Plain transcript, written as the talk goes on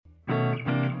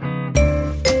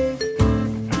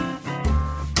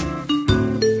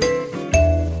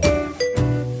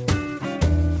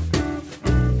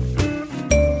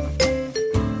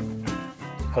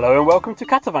Welcome to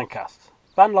Campervan Cast,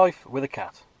 Van Life with a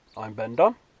Cat. I'm Ben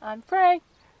Don. I'm Frey.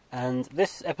 And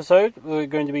this episode we're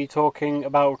going to be talking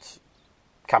about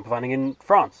campervanning in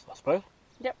France, I suppose.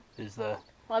 Yep.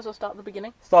 Might as well start at the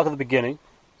beginning. Start at the beginning.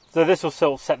 So this will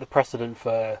sort of set the precedent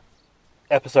for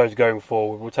episodes going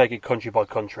forward. We'll take it country by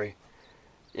country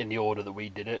in the order that we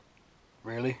did it,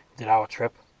 really. Did our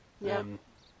trip. Yeah.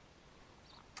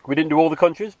 We didn't do all the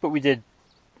countries, but we did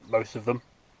most of them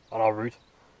on our route.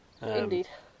 Indeed.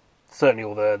 Certainly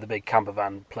all the big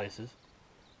campervan places,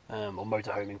 or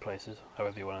motorhoming places,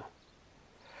 however you want to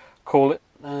call it.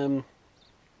 So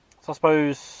I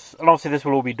suppose, and obviously this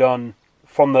will all be done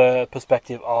from the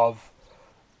perspective of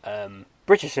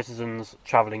British citizens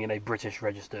travelling in a British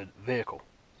registered vehicle.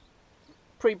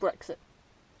 Pre-Brexit.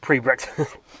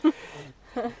 Pre-Brexit.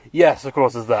 Yes, of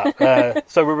course, there's that.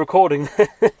 So we're recording.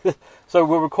 So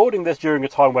we're recording this during a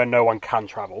time where no one can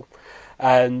travel,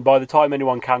 and by the time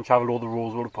anyone can travel, all the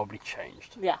rules will have probably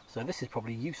changed. Yeah. So this is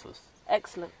probably useless.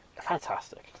 Excellent.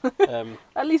 Fantastic.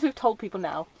 At least we've told people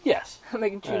now. Yes. And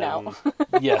they can tune out.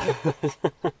 Yeah.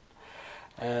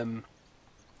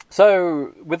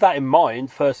 So with that in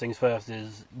mind, first things first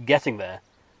is getting there.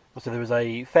 So there was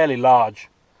a fairly large,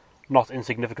 not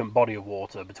insignificant body of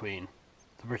water between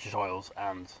the British Isles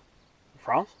and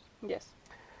France. Yes.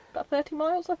 About 30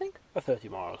 miles, I think. About 30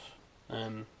 miles.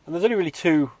 And there's only really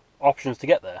two options to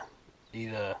get there.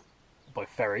 Either by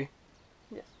ferry,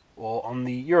 yes, or on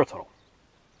the Eurotunnel.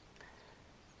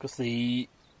 Because the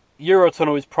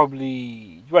Eurotunnel is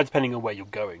probably, well, depending on where you're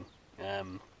going.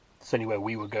 Certainly where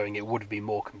we were going, it would be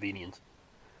more convenient.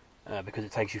 Because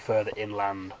it takes you further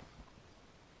inland.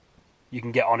 You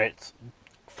can get on it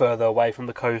further away from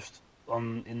the coast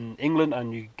in England,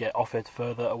 and you get off it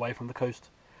further away from the coast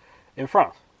in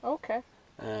France. Okay.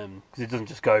 Because it doesn't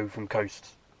just go from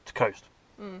coast to coast.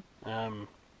 Mm.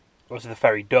 Obviously the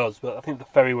ferry does, but I think the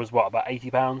ferry was, what, about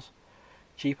 £80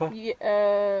 cheaper?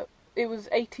 Yeah, it was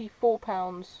 £84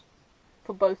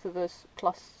 for both of us,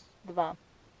 plus the van.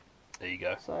 There you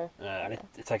go. So, and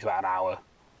it takes about an hour,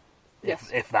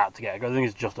 yes, if that, to get. I think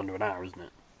it's just under an hour, isn't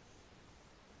it?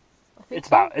 I think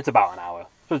It's about an hour.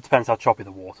 So it depends how choppy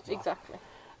the waters are. Exactly.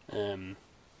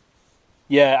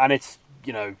 Yeah, and it's,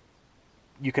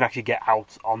 you can actually get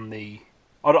out on the...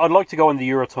 I'd like to go on the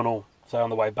Eurotunnel, say on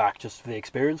the way back, just for the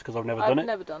experience, because I've never done it. I've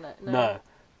never done it, No.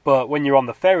 But when you're on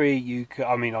the ferry,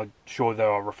 I'm sure there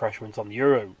are refreshments on the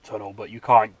Eurotunnel, but you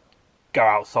can't go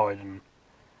outside and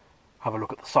have a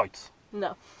look at the sights.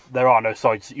 No. There are no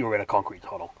sights, you're in a concrete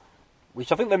tunnel.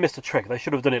 Which I think they missed a trick. They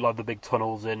should have done it like the big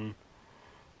tunnels in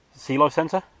Sea Life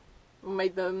Centre.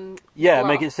 Made them... Yeah,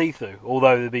 make it see-through.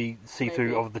 Although there'd be see-through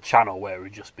Maybe. of the channel where it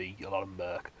would just be a lot of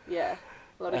murk. Yeah,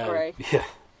 a lot of grey. Yeah.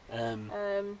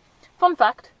 Fun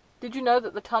fact, did you know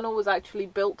that the tunnel was actually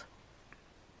built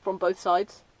from both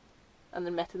sides and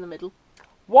then met in the middle?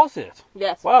 Was it?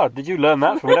 Yes. Wow, did you learn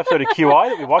that from an episode of QI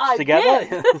that we watched I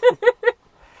together?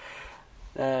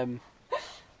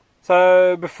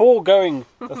 So before going,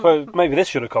 I suppose maybe this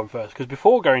should have come first, because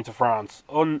before going to France,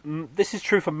 this is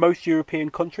true for most European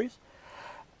countries,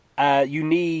 you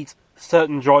need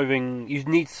certain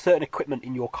equipment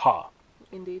in your car.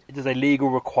 Indeed. It is a legal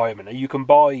requirement, and you can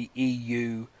buy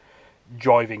EU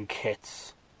driving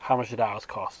kits. How much did ours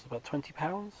cost? About £20?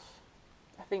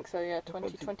 I think so. Yeah,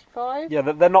 20, 25. Yeah,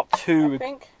 they're not too. I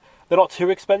think. They're not too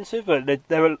expensive, but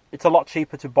it's a lot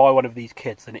cheaper to buy one of these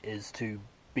kits than it is to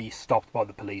be stopped by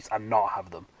the police and not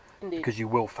have them. Indeed. Because you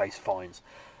will face fines.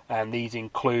 And these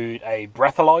include a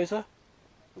breathalyzer.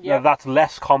 Yeah. Now, that's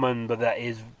less common, but that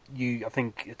is I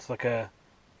think it's like it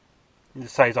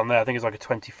says on there. I think it's like a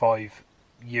 €25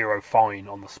 fine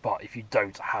on the spot if you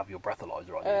don't have your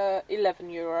breathalyzer on you.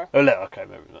 €11. Oh, okay,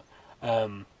 maybe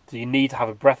not. So you need to have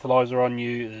a breathalyzer on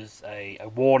you. There's a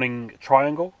warning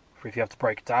triangle for if you have to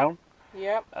break it down.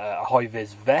 Yep. A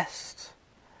high-vis vest.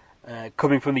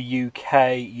 Coming from the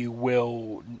UK, you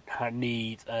will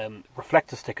need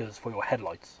reflector stickers for your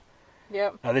headlights.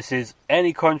 Yep. Now, this is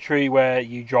any country where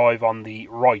you drive on the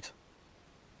right,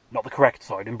 not the correct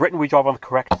side. In Britain, we drive on the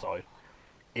correct side.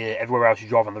 Everywhere else, you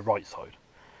drive on the right side.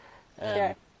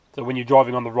 Okay. So when you're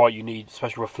driving on the right, you need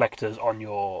special reflectors on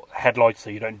your headlights so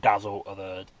you don't dazzle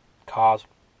other cars.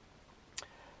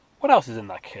 What else is in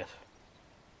that kit?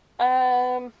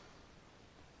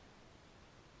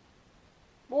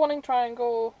 Warning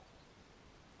triangle,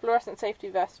 fluorescent safety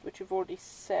vest, which you've already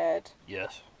said.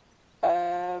 Yes.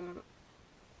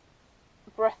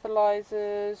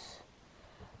 Breathalyzers,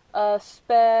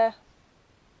 spare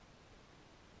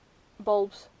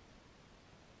bulbs.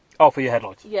 Oh, for your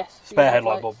headlights? Yes. Spare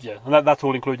headlight bulbs, yeah. And that's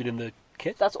all included in the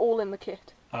kit? That's all in the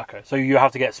kit. Okay, so you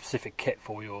have to get a specific kit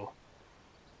for your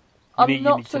I'm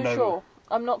not so sure.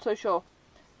 I'm not so sure.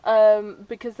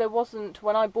 Because there wasn't,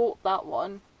 when I bought that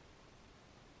one,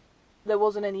 there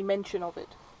wasn't any mention of it,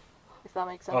 if that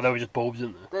makes sense. Oh, there were just bulbs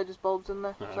in there? They're just bulbs in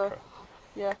there, Oh, so, okay.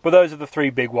 yeah. But those are the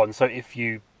three big ones, so if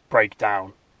you break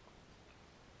down,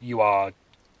 you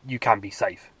can be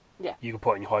safe. Yeah. You can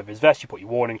put in your high-vis vest, you put your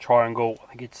warning triangle, I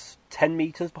think it's 10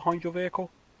 metres behind your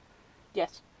vehicle?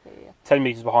 Yes. Yeah. 10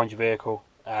 metres behind your vehicle,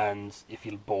 and if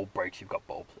your bulb breaks, you've got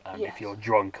bulbs. And Yes. if you're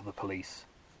drunk, the police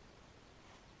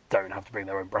don't have to bring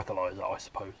their own breathalyzer, I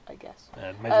suppose. I guess.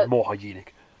 Maybe it's more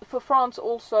hygienic. For France,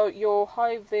 also, your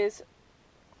high-vis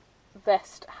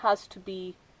vest has to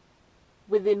be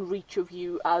within reach of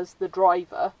you as the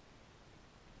driver.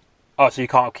 Oh, so you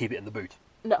can't keep it in the boot?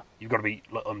 No. You've got to be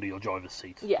under your driver's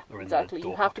seat. Yeah, or in exactly. The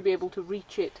door you have to be able to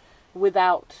reach it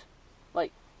without,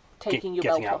 like, taking your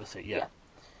belt getting out off. of the seat, yeah.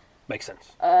 Makes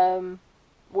sense.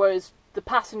 Whereas the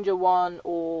passenger one,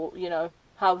 or,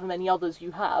 however many others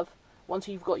you have, once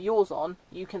you've got yours on,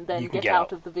 you can then get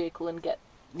out of the vehicle and get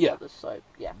the others. So,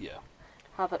 yeah.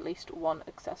 Have at least one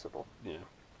accessible. Yeah.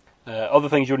 Other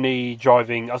things you'll need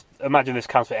driving, I imagine this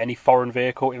counts for any foreign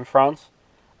vehicle in France.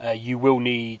 You will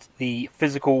need the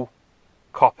physical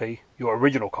copy, your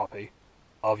original copy,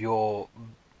 of your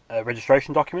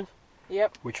registration document.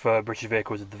 Yep. Which for British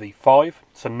vehicles is the V5,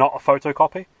 so not a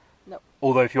photocopy. No.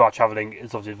 Although if you are travelling,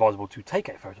 it's obviously advisable to take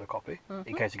a photocopy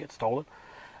in case it gets stolen.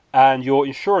 And your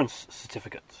insurance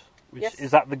certificate, which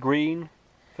is that the green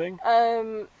thing?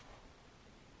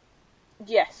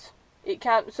 Yes, it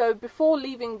can. So before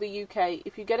leaving the UK,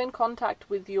 if you get in contact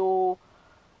with your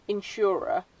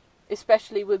insurer,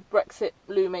 especially with Brexit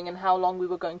looming and how long we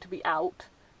were going to be out,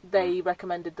 they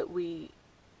recommended that we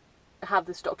have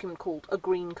this document called a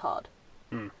green card,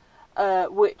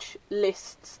 which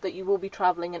lists that you will be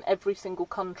travelling in every single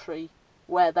country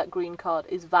where that green card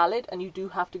is valid, and you do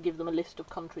have to give them a list of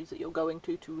countries that you're going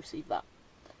to receive that.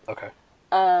 Okay.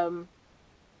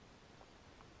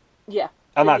 Yeah,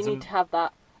 and so you need to have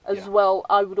that as well.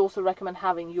 I would also recommend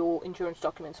having your insurance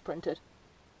documents printed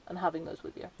and having those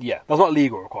with you. Yeah, that's not a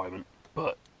legal requirement,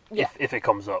 but if it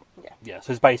comes up. Yeah,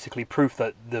 so it's basically proof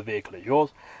that the vehicle is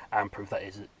yours and proof that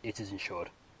it is insured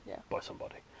by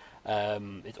somebody.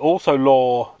 It's also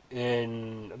law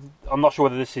in, I'm not sure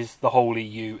whether this is the whole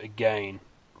EU again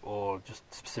or just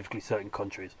specifically certain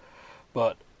countries,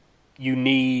 but you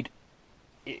need,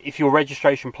 if your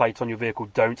registration plates on your vehicle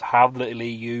don't have the little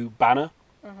EU banner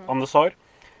on the side,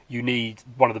 you need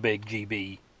one of the big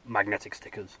GB magnetic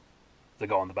stickers that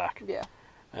go on the back. Yeah.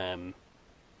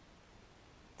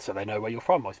 So they know where you're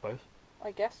from, I suppose.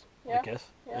 I guess. Yeah.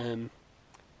 Yeah.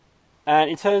 And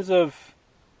in terms of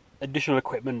additional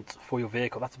equipment for your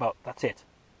vehicle, that's it.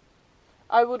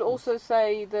 I would also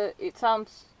say that it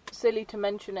sounds silly to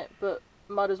mention it, but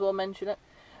might as well mention it.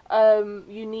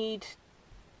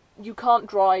 You can't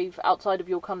drive outside of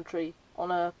your country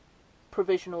on a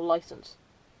provisional license.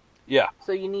 Yeah.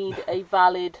 So you need a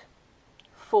valid,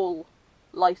 full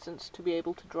license to be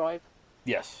able to drive.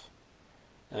 Yes.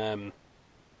 On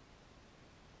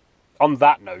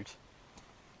that note,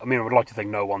 I mean, I would like to think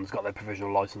no one's got their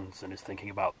provisional license and is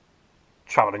thinking about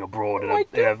travelling abroad.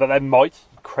 They might,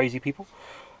 crazy people.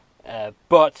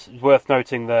 But it's worth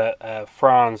noting that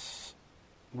France,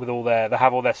 with they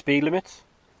have all their speed limits.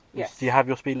 Yes. Do you have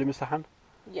your speed limits to hand?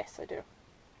 Yes, I do.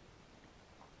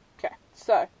 Okay,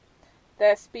 so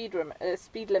their speed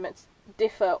limits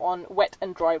differ on wet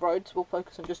and dry roads. We'll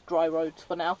focus on just dry roads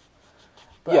for now.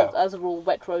 But as a rule,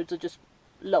 wet roads are just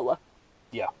lower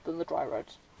than the dry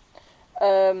roads.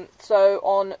 So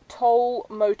on toll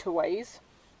motorways,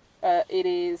 it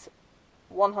is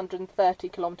 130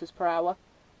 kilometers per hour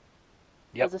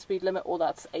as a speed limit, or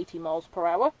that's 80 miles per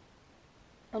hour.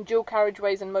 On dual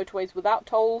carriageways and motorways without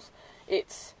tolls,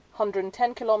 it's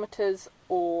 110 kilometers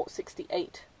or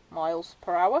 68 miles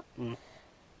per hour.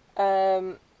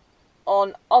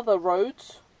 On other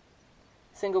roads,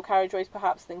 single carriageways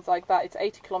perhaps, things like that, it's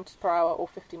 80 kilometers per hour or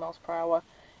 50 miles per hour.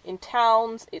 In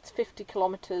towns, it's 50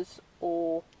 kilometers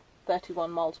or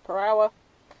 31 miles per hour.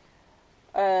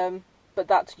 But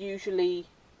that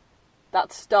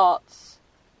starts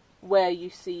where you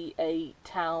see a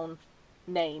town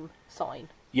name sign.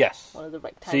 Yes. One of the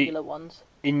rectangular ones.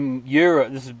 In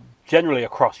Europe, this is generally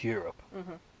across Europe,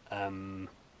 and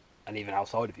even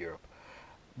outside of Europe.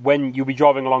 When you'll be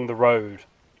driving along the road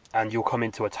and you'll come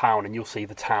into a town and you'll see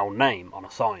the town name on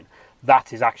a sign,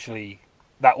 that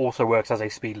also works as a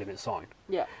speed limit sign.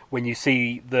 Yeah. When you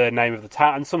see the name of the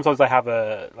town, and sometimes they have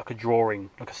a drawing,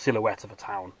 like a silhouette of a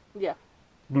town. Yeah.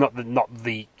 Not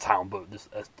the town, but just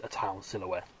a town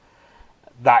silhouette.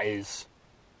 That is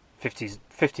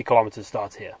 50 kilometers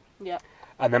starts here. Yeah.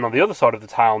 And then on the other side of the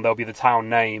town, there'll be the town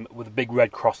name with a big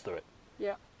red cross through it.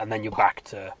 Yeah. And then you're back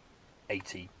to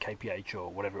 80 kph or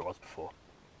whatever it was before.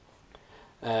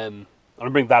 I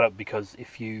bring that up because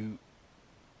if you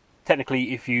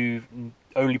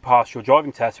only pass your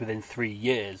driving test within 3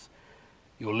 years,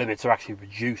 your limits are actually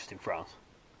reduced in France.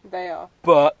 They are.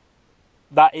 But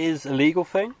that is a legal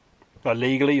thing.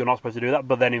 Legally, you're not supposed to do that.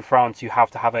 But then in France, you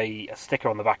have to have a sticker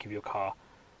on the back of your car.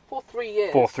 For 3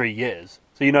 years. For 3 years.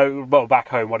 So, well, back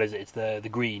home, what is it? It's the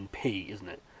green P, isn't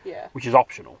it? Yeah. Which is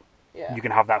optional. Yeah. You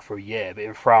can have that for a year. But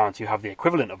in France, you have the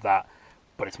equivalent of that,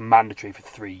 but it's mandatory for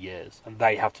 3 years. And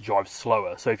they have to drive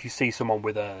slower. So if you see someone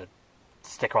with a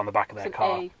sticker on the back of their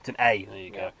car, it's an A, there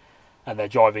you go. And they're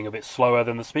driving a bit slower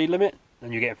than the speed limit,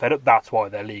 and you're getting fed up, that's why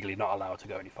they're legally not allowed to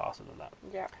go any faster than that.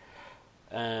 Yeah.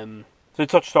 So we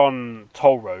touched on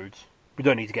toll roads. We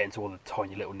don't need to get into all the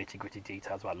tiny little nitty-gritty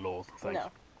details about laws and things.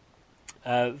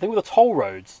 No. The thing with the toll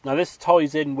roads, now this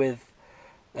ties in with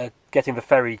getting the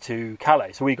ferry to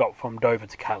Calais. So we got from Dover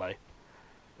to Calais.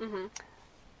 Mm-hmm.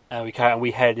 And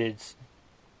we headed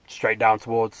straight down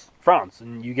towards France.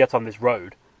 And you get on this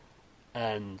road,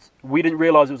 and we didn't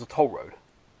realise it was a toll road.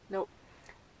 Nope.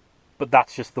 But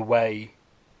that's just the way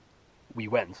we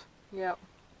went. Yeah.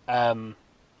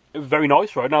 It was a very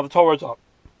nice road. Now the toll roads are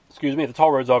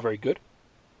very good.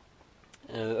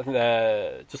 I think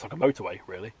they're just like a motorway,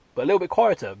 really, but a little bit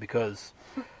quieter because,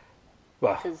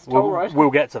 well, we'll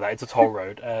get to that. It's a toll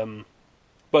road.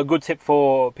 But a good tip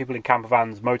for people in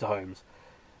campervans, motorhomes,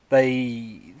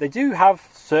 they do have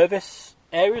service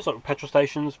areas like petrol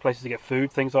stations, places to get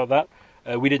food, things like that.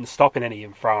 We didn't stop in any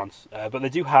in France, but they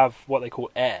do have what they call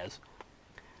airs.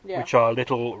 Yeah. Which are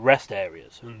little rest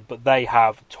areas, but they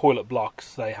have toilet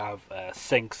blocks, they have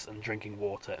sinks and drinking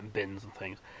water and bins and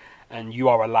things, and you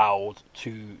are allowed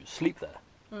to sleep there.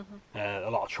 Mm-hmm.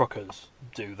 A lot of truckers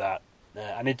do that,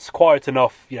 and it's quiet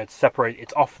enough, to separate.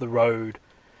 It's off the road.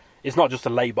 It's not just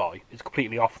a lay-by. It's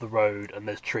completely off the road, and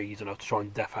there's trees enough to try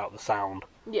and deaf out the sound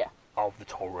of the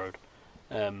toll road.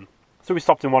 So we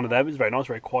stopped in one of them. It was very nice,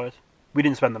 very quiet. We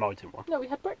didn't spend the night in one. No, we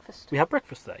had breakfast. We had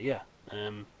breakfast there, yeah.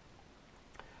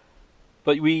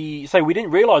 But we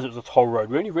didn't realise it was a toll road.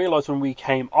 We only realised when we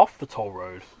came off the toll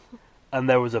road and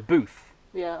there was a booth.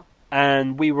 Yeah.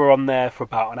 And we were on there for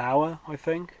about an hour, I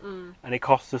think. Mm. And it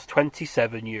cost us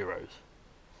 €27.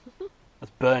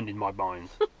 That's burned in my mind.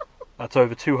 That's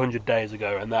over 200 days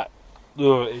ago. And that...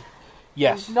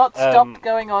 yes. You've not stopped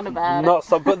going on about it.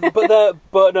 Stopped,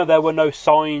 but no, there were no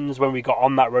signs when we got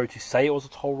on that road to say it was a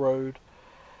toll road.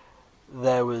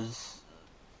 There was...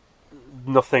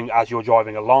 nothing as you're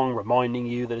driving along reminding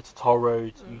you that it's a toll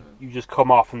road. You just come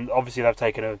off, and obviously they've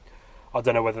taken I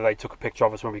don't know whether they took a picture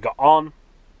of us when we got on,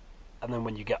 and then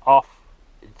when you get off,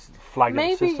 it's flagged in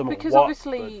the system. Maybe because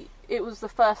obviously it was the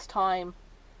first time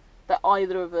that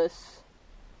either of us.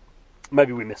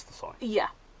 Maybe we missed the sign. Yeah,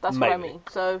 that's what I mean.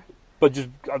 So, but just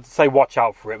I'd say watch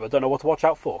out for it. But I don't know what to watch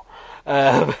out for,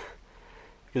 because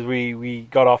we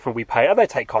got off and we paid, and they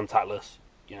take contactless,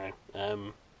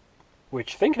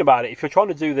 Which, thinking about it, if you're trying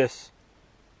to do this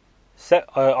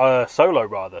solo,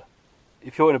 rather,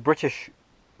 if you're in a British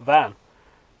van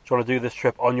trying to do this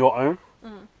trip on your own,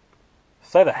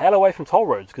 stay the hell away from toll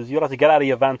roads, because you'll have to get out of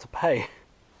your van to pay.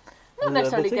 Not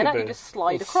necessarily get out, you just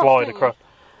slide across.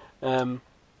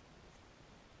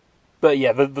 But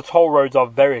yeah, the toll roads are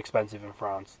very expensive in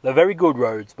France. They're very good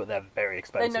roads, but they're very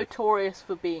expensive. They're notorious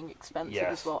for being expensive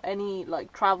as well. Any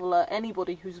traveller,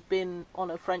 anybody who's been on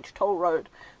a French toll road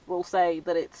will say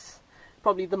that it's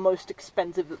probably the most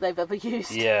expensive that they've ever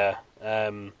used. Yeah,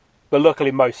 but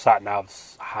luckily most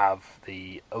sat-navs have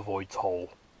the avoid toll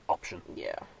option.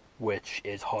 Yeah, which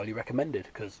is highly recommended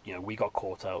because we got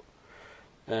caught out.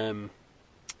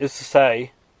 Is to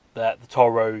say that the toll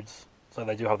roads. So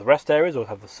they do have the rest areas or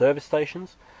have the service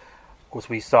stations. Of course,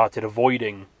 we started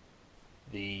avoiding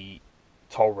the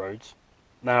toll roads.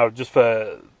 Now, just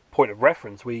for point of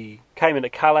reference, we came into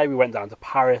Calais, we went down to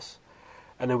Paris,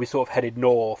 and then we sort of headed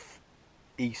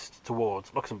north-east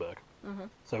towards Luxembourg. Mm-hmm.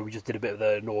 So we just did a bit of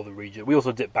the northern region. We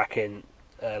also dipped back in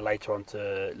later on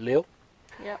to Lille.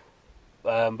 Yeah.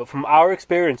 But from our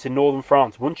experience in northern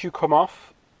France, once you come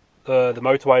off the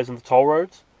motorways and the toll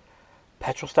roads,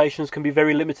 petrol stations can be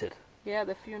very limited. Yeah,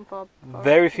 they're few and far.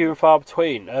 Very few and far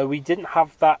between. We didn't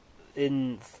have that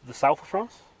in the south of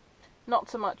France. Not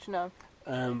so much, no.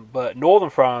 But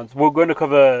northern France, we're going to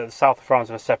cover the south of France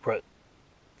in a separate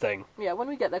thing. Yeah, when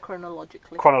we get there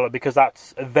chronologically. Because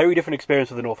that's a very different experience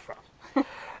with the north of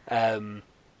France.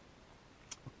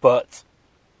 But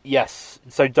yes,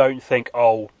 so don't think,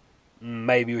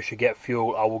 maybe we should get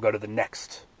fuel. We'll go to the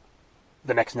next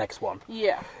one.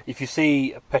 Yeah. If you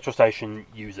see a petrol station,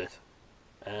 use it.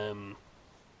 Speaking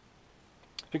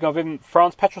of, in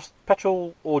France,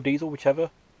 petrol or diesel, whichever.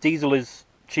 Diesel is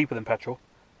cheaper than petrol.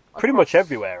 Pretty much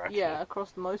everywhere, actually. Yeah,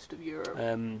 across most of Europe.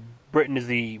 Britain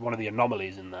is one of the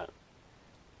anomalies in that.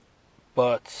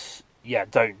 But yeah,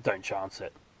 don't chance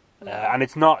it. No. And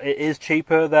it is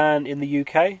cheaper than in the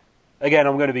UK. Again,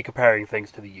 I'm going to be comparing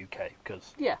things to the UK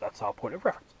because that's our point of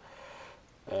reference.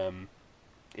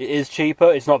 It is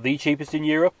cheaper. It's not the cheapest in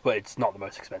Europe, but it's not the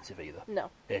most expensive either. No.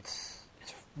 It's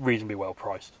reasonably well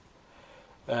priced.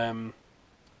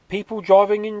 People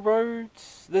driving in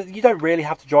roads, you don't really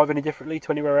have to drive any differently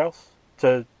to anywhere else,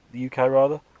 to the UK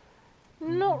rather.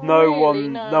 Not no really,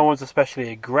 one, no. No one's especially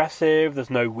aggressive. There's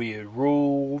no weird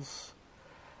rules.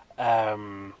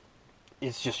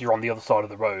 It's just you're on the other side of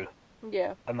the road.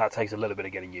 Yeah. And that takes a little bit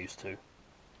of getting used to.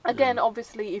 Again,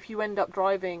 obviously, if you end up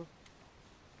driving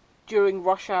during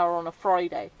rush hour on a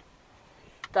Friday,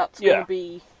 that's going to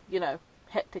be,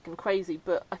 hectic and crazy.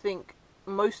 But I think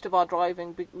most of our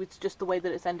driving, it's just the way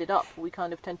that it's ended up. We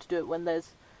kind of tend to do it when there's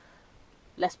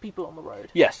less people on the road.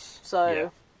 Yes.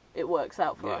 So it works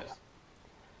out for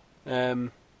us.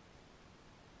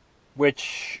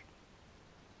 Which...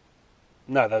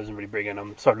 No, that doesn't really bring in.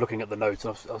 I'm sorry, looking at the notes.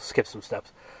 I'll skip some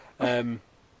steps.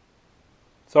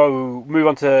 So, move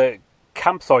on to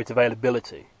campsite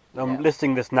availability. I'm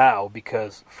listing this now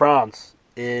because France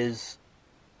is,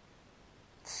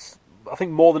 I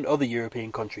think more than other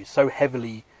European countries, so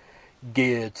heavily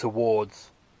geared towards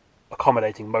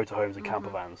accommodating motorhomes and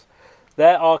campervans.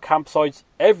 There are campsites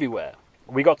everywhere.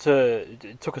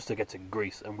 It took us to get to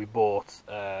Greece, and we bought,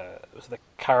 was it the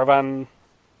Caravan,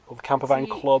 or the Campervan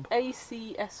Club?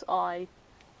 ACSI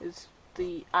is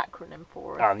the acronym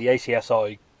for it. And the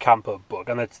ACSI camper book,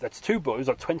 and that's 2 books. It was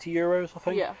like €20, I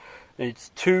think. Yeah. And it's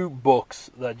 2 books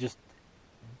that just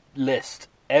list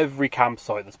every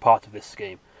campsite that's part of this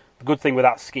scheme. The good thing with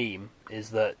that scheme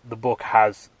is that the book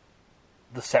has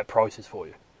the set prices for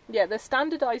you. Yeah, they're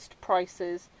standardised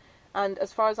prices, and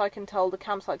as far as I can tell, the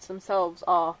campsites themselves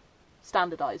are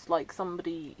standardised. Like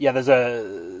somebody... Yeah, there's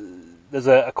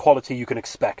a quality you can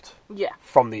expect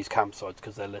from these campsites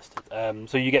because they're listed.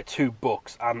 So you get 2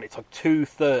 books, and it's like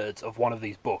 2/3 of one of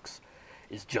these books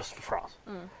is just for France.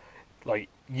 Like,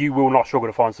 you will not struggle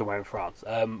to find somewhere in France.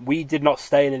 We did not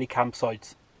stay in any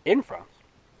campsites in France,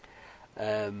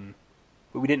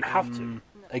 but we didn't have to. No.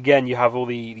 Again, you have all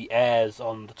the airs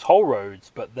on the toll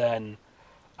roads, but then,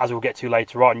 as we'll get to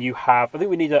later on, you have, I think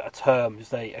we need a term,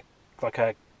 just a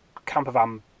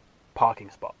campervan parking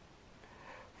spot.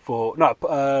 What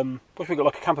should we got?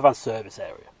 Like a campervan service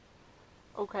area.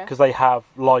 Okay. Because they have,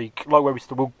 like where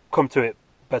we'll come to it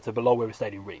better, but like where we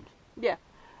stayed in Reims. Yeah.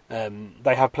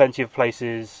 They have plenty of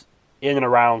places in and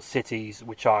around cities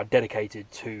which are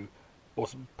dedicated to, or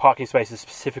parking spaces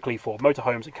specifically for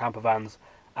motorhomes and campervans,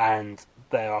 and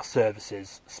there are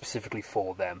services specifically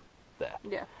for them there.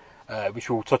 Yeah. Which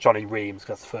we'll touch on in Reims,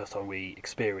 because that's the first time we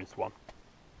experienced one.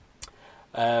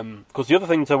 Because the other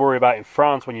thing to worry about in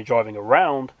France when you're driving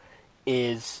around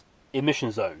is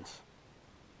emission zones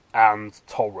and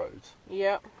toll roads.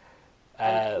 Yeah.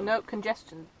 No,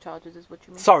 congestion charges is what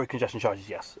you mean. Sorry, congestion charges,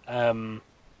 yes.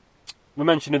 We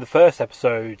mentioned in the first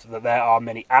episode that there are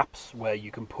many apps where you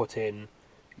can put in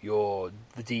the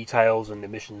details and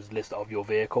emissions list of your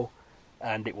vehicle,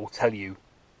 and it will tell you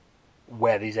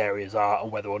where these areas are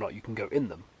and whether or not you can go in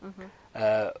them.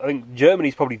 I think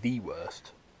Germany's probably the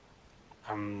worst.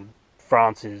 And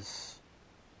France is...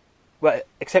 Well,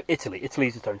 except Italy.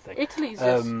 Italy's its own thing. Italy's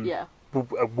just,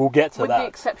 We'll get to with that. With the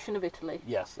exception of Italy.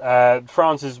 Yes.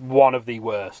 France is one of the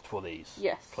worst for these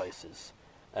places.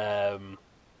 And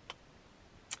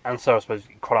so I suppose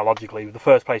chronologically, the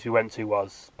first place we went to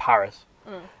was Paris.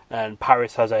 And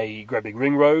Paris has a great big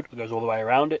ring road that goes all the way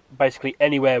around it. Basically,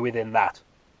 anywhere within that,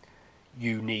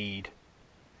 you need...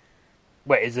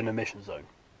 Well, it is an emission zone.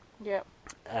 Yeah.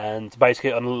 And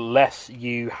basically, unless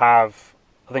your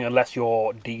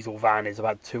diesel van is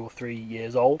about 2 or 3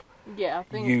 years old. Yeah, I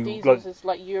think diesels is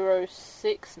like Euro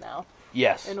 6 now.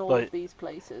 Yes. In all of these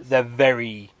places. They're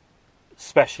very,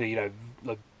 especially,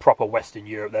 the proper Western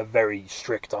Europe, they're very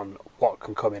strict on what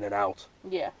can come in and out.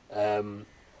 Yeah.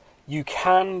 You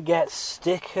can get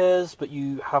stickers, but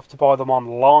you have to buy them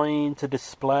online to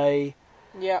display.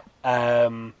 Yeah.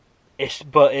 Then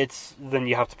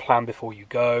you have to plan before you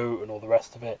go and all the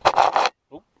rest of it.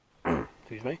 Oh,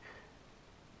 excuse me.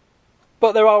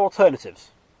 But there are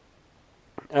alternatives.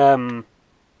 And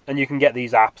you can get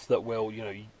these apps that will,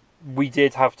 we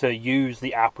did have to use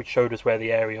the app which showed us where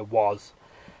the area was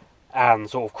and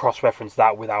sort of cross-reference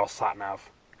that with our sat-nav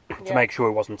to make sure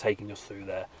it wasn't taking us through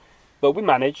there. But we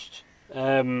managed.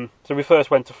 So we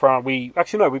first went to France. We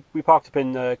parked up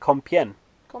in Compiègne.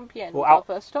 Compiègne Well, was our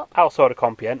first stop. Outside of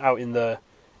Compiègne, out in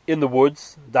the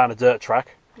woods, down a dirt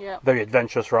track. Yeah. Very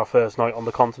adventurous for our first night on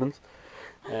the continent.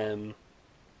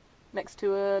 Next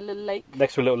to a little lake.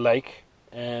 Next to a little lake.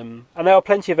 And there are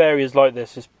plenty of areas like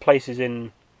this. There's places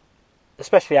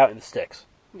especially out in the sticks.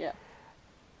 Yeah.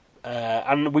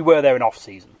 And we were there in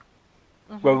off-season.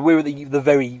 Mm-hmm. Well, we were at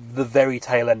the very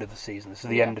tail end of the season. This is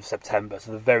the end of September,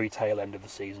 so the very tail end of the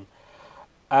season.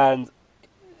 And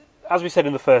as we said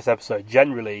in the first episode,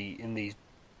 generally in these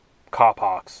car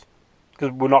parks,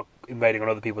 because we're not invading on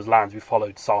other people's lands, we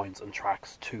followed signs and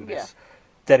tracks to this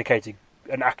dedicated,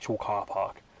 an actual car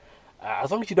park.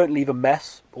 As long as you don't leave a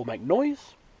mess or make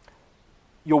noise,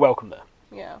 you're welcome there.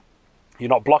 Yeah. You're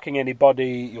not blocking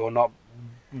anybody, you're not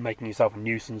making yourself a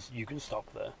nuisance, you can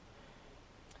stop there.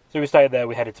 So we stayed there,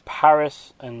 we headed to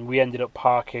Paris, and we ended up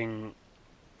parking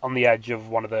on the edge of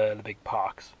one of the big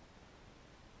parks.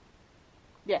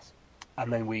 Yes.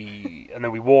 And then we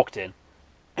walked in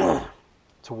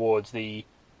towards the...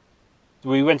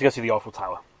 We went to go see the Eiffel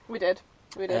Tower. We did,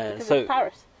 because it's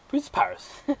Paris. It's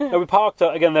Paris. No, we parked,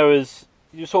 again,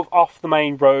 you're sort of off the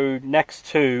main road next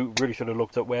to... Really should have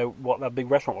looked up what that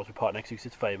big restaurant was we parked next to, because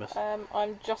it's famous.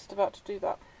 I'm just about to do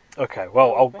that. Okay,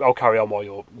 well, I'll carry on while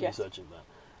you're researching that.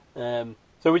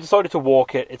 So we decided to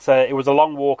walk it. It was a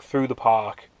long walk through the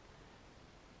park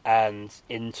and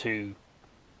into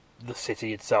the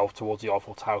city itself towards the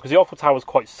Eiffel Tower, because the Eiffel Tower was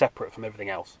quite separate from everything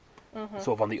else,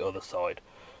 sort of on the other side.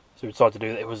 So we decided to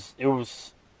do that. It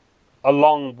was a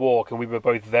long walk, and we were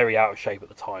both very out of shape at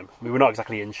the time. We were not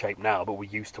exactly in shape now, but we're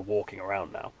used to walking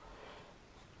around now.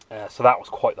 So that was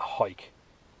quite the hike.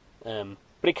 But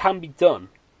it can be done.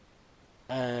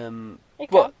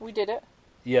 We did it.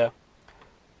 Yeah.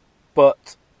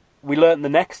 But we learnt the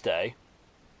next day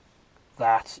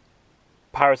that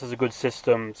Paris has a good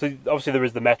system. So obviously there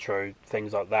is the metro,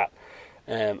 things like that.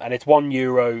 And it's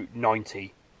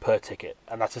 €1.90 per ticket.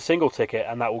 And that's a single ticket,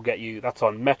 and that will get you... That's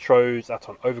on metros, that's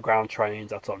on overground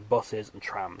trains, that's on buses and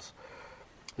trams.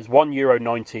 There's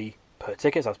 €1.90 per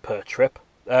ticket, so that's per trip.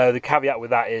 The caveat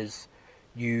with that is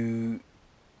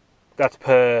that's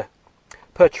per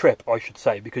trip, I should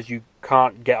say, because you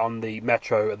can't get on the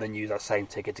metro and then use that same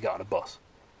ticket to get on a bus.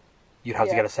 You'd have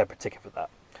to get a separate ticket for that.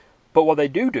 But what they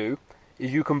do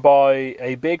is you can buy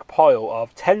a big pile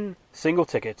of 10 single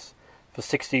tickets for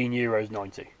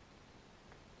 €16.90.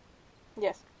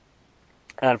 Yes.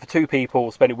 And for two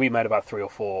people, we made about 3 or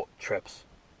 4 trips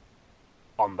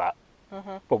on that.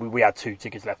 Mm-hmm. But we had 2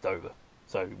 tickets left over,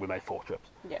 so we made 4 trips.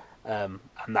 Yeah. And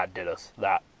that did us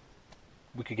that.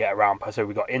 We could get around, so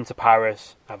we got into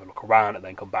Paris, have a look around, and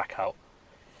then come back out.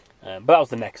 But that was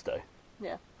the next day.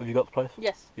 Yeah. Have you got the place?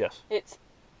 Yes. Yes. It's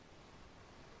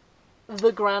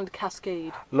the Grand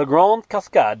Cascade. La Grande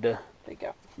Cascade. There you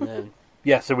go.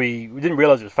 Yeah, so we didn't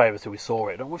realise it was famous until we saw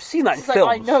it. We've seen that in films.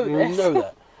 I know this. We know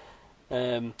that.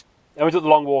 And we took the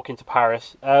long walk into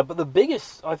Paris. But the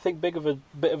biggest, I think, bit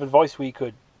of advice we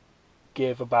could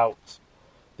give about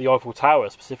the Eiffel Tower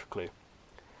specifically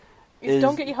is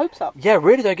don't get your hopes up. Yeah,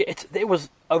 really don't get it. It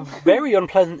was a very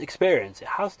unpleasant experience. It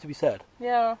has to be said.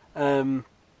 Yeah. I'm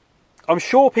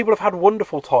sure people have had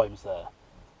wonderful times there,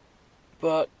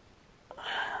 but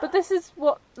this is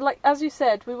what, like as you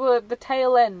said, we were at the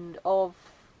tail end of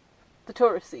the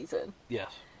tourist season.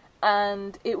 Yes.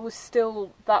 And it was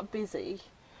still that busy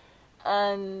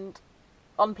and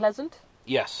unpleasant.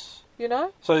 Yes. You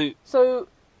know. So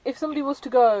if somebody was to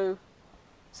go,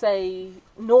 say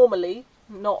normally,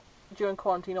 not during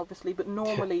quarantine, obviously, but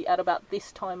normally at about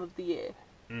this time of the year,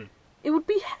 it would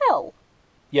be hell.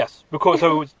 Yes, because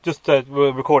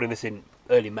we're recording this in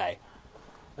early May.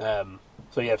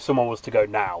 So yeah, if someone was to go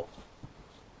now,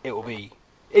 it would be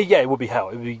hell.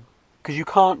 It would be because you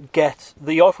can't get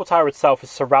the Eiffel Tower itself is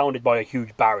surrounded by a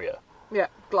huge barrier. Yeah,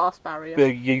 glass barrier.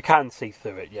 But you can see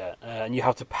through it, yeah, and you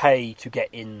have to pay to get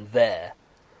in there,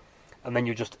 and then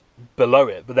you're just below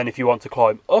it. But then if you want to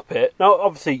climb up it, now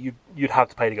obviously you'd have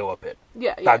to pay to go up it.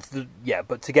 Yeah.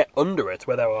 But to get under it,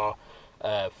 where there are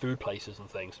food places and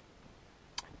things,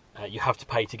 you have to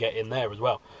pay to get in there as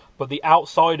well. But the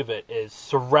outside of it is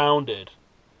surrounded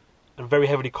and very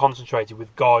heavily concentrated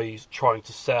with guys trying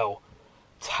to sell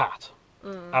tat.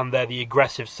 And they're the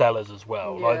aggressive sellers as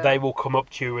well. Yeah. Like they will come up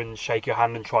to you and shake your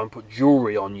hand and try and put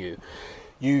jewellery on you.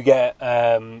 You get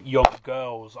young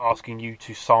girls asking you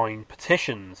to sign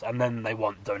petitions, and then they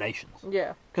want donations.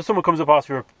 Yeah. Because someone comes up and asks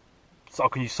you, "So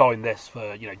can you sign this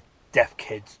for deaf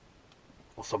kids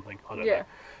or something?" I don't know.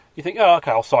 You think, "Oh,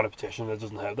 okay, I'll sign a petition." That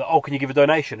doesn't hurt. "Oh, can you give a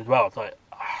donation as well?" It's like,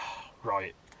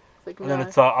 right. And then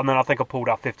and then I think I pulled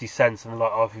out 50 cents, and they're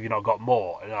like, "Oh, have you not got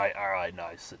more?" And I'm like, "All right,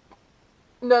 nice."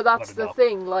 No, that's the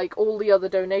thing. Like, all the other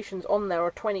donations on there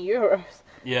are €20.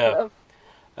 Yeah.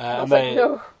 And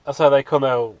no. So they come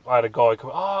out. I had a guy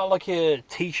come. Oh, like a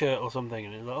T-shirt or something,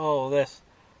 and he's like, "Oh, this."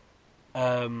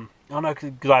 Oh no,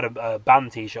 because I had a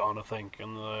band T-shirt on, I think,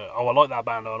 and I like that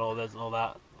band on all this and all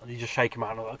that. And he's just shaking my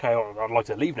hand. Like, okay, I'd like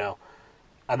to leave now.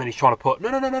 And then he's trying to put no,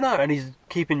 and he's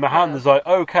keeping my hand. He's like,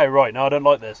 okay, right, no, I don't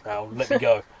like this now. Let me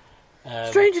go.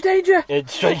 Stranger danger.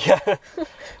 It's strange, yeah.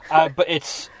 But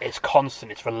it's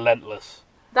constant. It's relentless.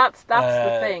 That's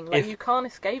the thing. Like, you can't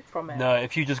escape from it. No,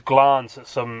 if you just glance at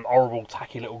some horrible,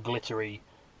 tacky little glittery,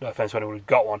 no offense to anyone who's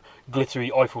got one,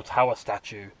 glittery Eiffel Tower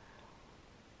statue,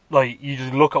 like, you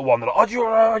just look at one, they're like, oh, do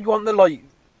you want the, like...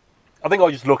 I think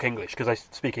I just look English, because I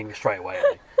speak English straight away,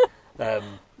 I think.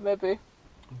 Maybe.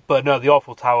 But no, the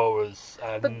Eiffel Tower was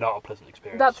not a pleasant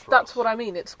experience. That's what I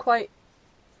mean. It's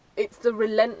the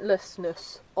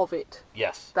relentlessness of it.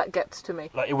 Yes. That gets to me.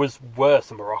 Like, it was worse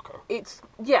than Morocco. It's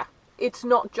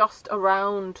not just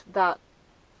around that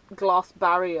glass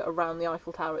barrier around the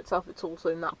Eiffel Tower itself, it's also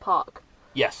in that park.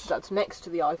 Yes. That's next to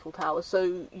the Eiffel Tower,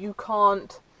 so you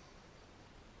can't...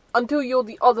 Until you're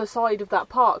the other side of that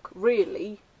park,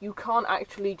 really, you can't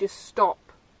actually just stop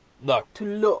to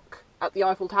look at the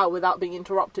Eiffel Tower without being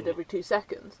interrupted every 2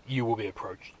 seconds. You will be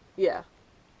approached. Yeah.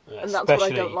 And that's what I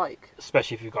don't like.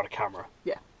 Especially if you've got a camera.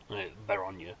 Yeah. They're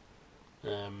on you.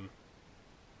 So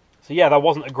yeah, that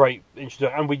wasn't a great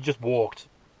introduction. And we just walked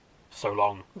so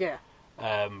long. Yeah.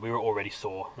 We were already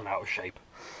sore and out of shape.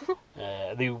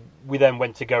 We then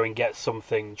went to go and get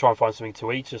something, try and find something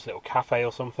to eat, just a little cafe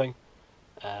or something.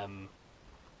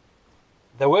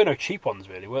 There were no cheap ones,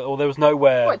 really. Or there was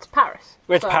nowhere... Well, it's Paris.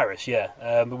 Well, it's Paris, yeah.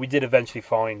 But we did eventually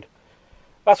find...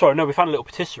 That's right, no, we found a little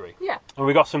patisserie. Yeah. And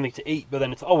we got something to eat, but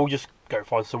then it's, we'll just go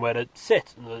find somewhere to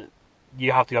sit.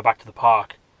 You have to go back to the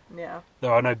park. Yeah.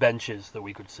 There are no benches that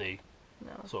we could see.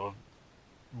 No. Sort of,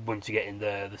 once you get in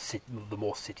the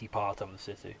more city part of the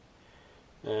city.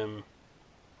 And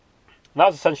that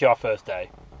was essentially our first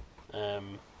day.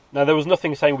 Now, there was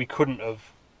nothing saying we couldn't have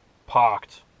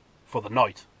parked for the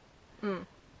night.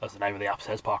 That's the name of the app,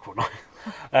 says park for the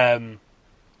night.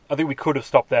 I think we could have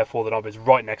stopped there for the night, but it's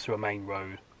right next to a main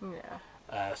road.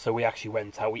 Yeah. So we actually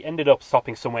went out. We ended up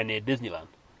stopping somewhere near Disneyland.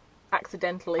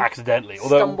 Accidentally.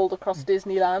 Stumbled across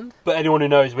Disneyland. But anyone who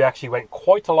knows, we actually went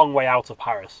quite a long way out of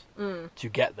Paris to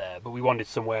get there. But we wanted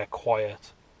somewhere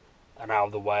quiet and out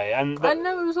of the way. And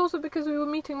no, it was also because we were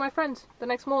meeting my friends the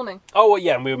next morning. Oh, well,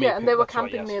 yeah, and we were meeting... Yeah, and they were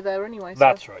camping near there anyway. So.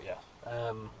 That's right,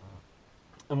 yeah.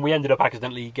 And we ended up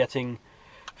accidentally getting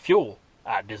fuel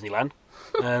at Disneyland.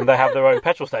 And they have their own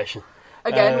petrol station.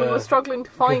 Again, we were struggling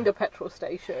to find a petrol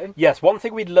station. Yes, one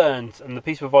thing we'd learned, and the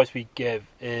piece of advice we give,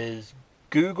 is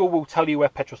Google will tell you where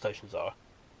petrol stations are.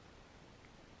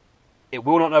 It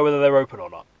will not know whether they're open or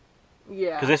not.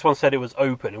 Yeah. Because this one said it was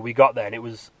open, and we got there, and it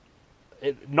was...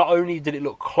 not only did it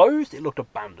look closed, it looked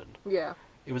abandoned. Yeah.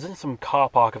 It was in some car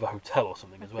park of a hotel or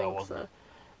something as well, wasn't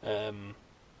it?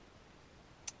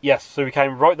 Yes, so we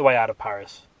came right the way out of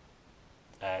Paris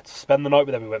to spend the night,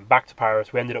 but then we went back to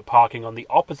Paris. We ended up parking on the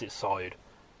opposite side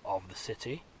of the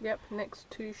city. Yep,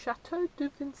 next to Chateau de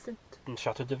Vincent. And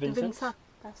Chateau de Vincent.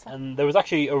 That's and there was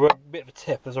actually a bit of a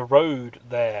tip. There's a road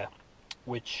there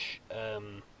which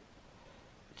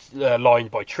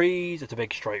lined by trees. It's a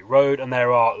big straight road, and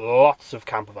there are lots of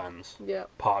campervans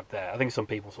parked there. I think some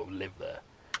people sort of live there,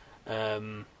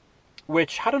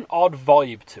 which had an odd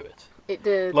vibe to it. It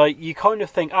did. Like, you kind of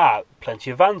think,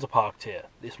 plenty of vans are parked here.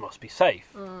 This must be safe.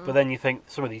 But then you think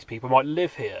some of these people might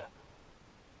live here.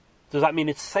 Does that mean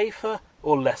it's safer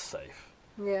or less safe?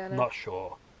 Yeah, no. Not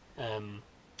sure.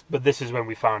 But this is when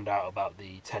we found out about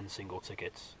the 10 single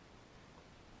tickets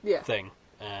thing.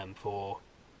 For,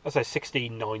 let's say,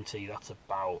 $16.90,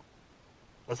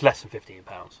 that's less than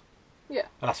 £15. Yeah.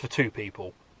 And that's for 2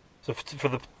 people. So for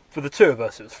the 2 of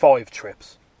us, it was 5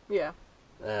 trips. Yeah.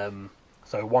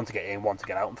 So 1 to get in, 1 to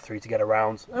get out, and 3 to get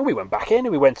around. And we went back in,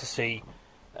 and we went to see...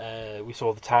 we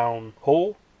saw the town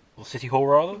hall, or city hall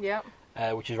rather. Yeah.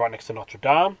 Which is right next to Notre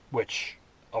Dame, which,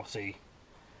 obviously...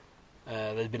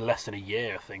 there's been less than a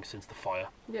year, I think, since the fire.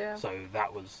 Yeah. So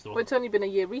that was... Well, it's only been a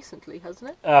year recently,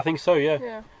 hasn't it? I think so,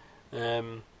 yeah. Yeah.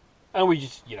 And we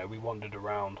just, we wandered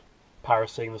around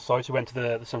Paris seeing the sights. We went to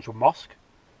the central mosque.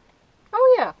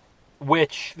 Oh, yeah.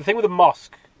 Which, the thing with the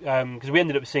mosque, because we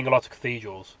ended up seeing a lot of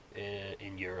cathedrals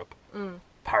in Europe.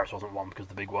 Paris wasn't one because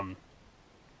the big one,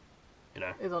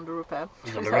 is under repair.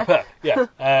 Is under repair,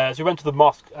 yeah. So we went to the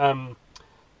mosque. The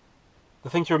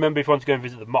thing to remember if you want to go and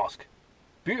visit the mosque,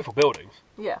 beautiful buildings.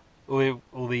 Yeah. All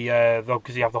the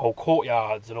because you have the whole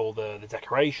courtyards and all the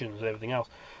decorations and everything else,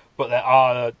 but there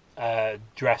are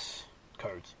dress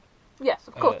codes. Yes,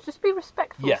 of course. Just be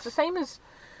respectful. Yes. It's the same as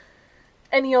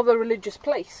any other religious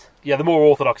place. Yeah, the more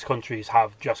orthodox countries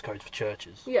have dress codes for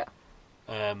churches. Yeah.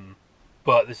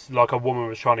 But this, like, a woman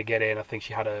was trying to get in. I think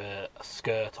she had a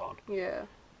skirt on. Yeah.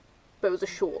 But it was a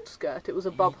short skirt. It was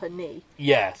above her knee.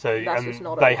 Yeah, so That's and just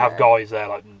not they okay. have guys there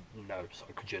like, no,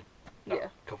 sorry, could you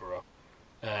cover up?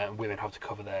 Women have to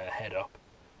cover their head up.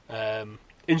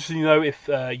 Interesting though, if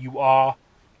you are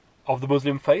of the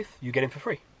Muslim faith, you get in for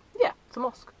free. Yeah, it's a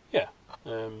mosque. Yeah.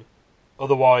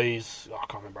 Otherwise, I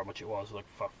can't remember how much it was. Like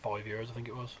 €5, I think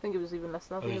it was. I think it was even less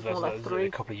than that. I think It it was more like was £3.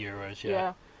 a couple of euros.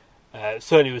 Yeah.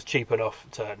 Certainly was cheap enough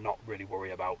to not really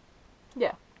worry about.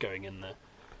 Yeah. Going in there.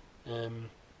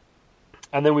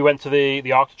 And then we went to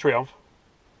the Arc de Triomphe,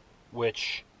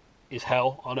 which is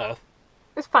hell on earth.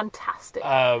 It's fantastic.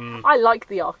 I like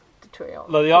the Arc de Triomphe.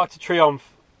 Like the Arc de Triomphe.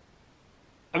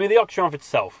 I mean, the Arc de Triomphe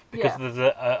itself, because there's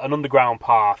an underground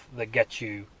path that gets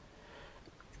you.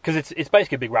 Because it's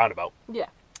basically a big roundabout. Yeah.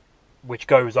 Which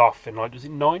goes off in, like, is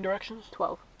it 9 directions?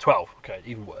 12. 12, okay,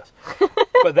 even worse.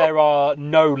 But there are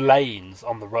no lanes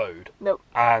on the road. Nope.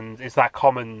 And it's that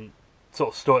common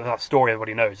sort of story, that story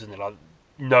everybody knows, isn't it? Like,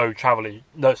 no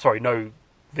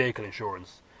vehicle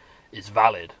insurance is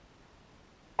valid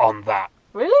on that.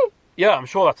 Really? Yeah, I'm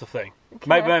sure that's a thing. Okay.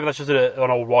 Maybe that's just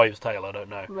an old wives' tale, I don't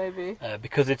know. Maybe.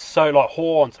 Because it's so, like,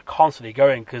 horns are constantly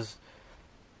going, because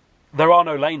there are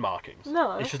no lane markings.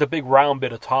 No. It's just a big round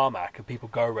bit of tarmac and people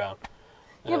go around.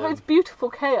 Yeah, but it's beautiful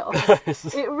chaos.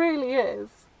 It really is.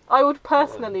 I would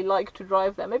personally like to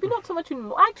drive there. Maybe not so much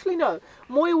in... Actually, no.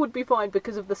 Moya would be fine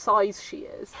because of the size she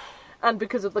is. And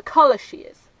because of the colour she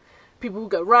is. People will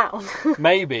go round.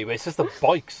 Maybe, but it's just the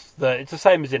bikes. It's the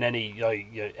same as in any...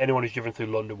 anyone who's driven through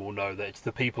London will know that it's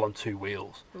the people on two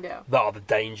wheels that are the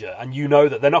danger. And you know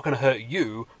that they're not going to hurt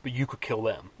you, but you could kill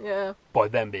them. Yeah. By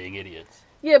them being idiots.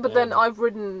 Yeah, but then I've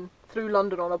ridden through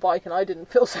London on a bike and I didn't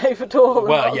feel safe at all.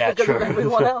 Well, and that was because of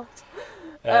everyone else.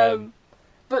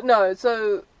 But no,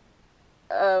 so...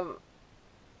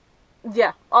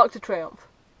 yeah, Arc de Triomphe.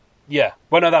 Yeah.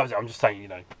 Well, no, that was it. I'm just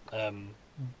saying,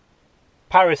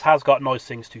 Paris has got nice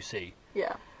things to see.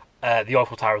 Yeah. The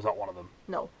Eiffel Tower is not one of them.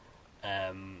 No.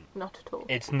 Not at all.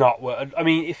 It's not... I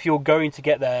mean, if you're going to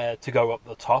get there to go up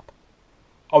the top,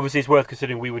 obviously it's worth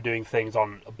considering we were doing things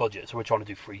on a budget, so we're trying to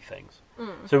do free things.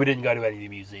 So we didn't go to any of the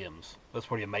museums. That's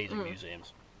probably amazing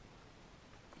museums.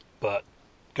 But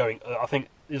I think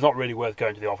it's not really worth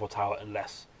going to the Eiffel Tower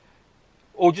unless...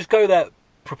 Or just go there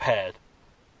prepared.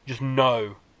 Just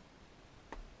know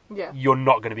you're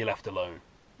not going to be left alone.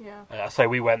 Yeah. I say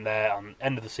we went there on the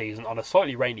end of the season on a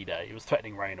slightly rainy day. It was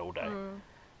threatening rain all day.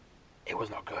 It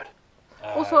was not good.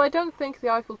 Also, I don't think the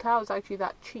Eiffel Tower is actually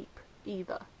that cheap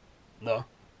either. No?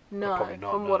 No, Probably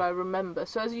not, from what I remember.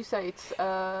 So as you say, it's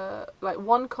like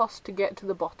one cost to get to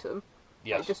the bottom,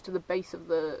 like just to the base of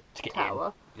the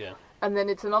tower. Yeah. And then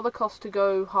it's another cost to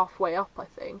go halfway up, I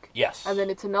think. Yes. And then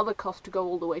it's another cost to go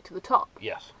all the way to the top.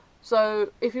 Yes.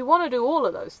 So if you want to do all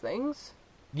of those things,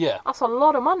 that's a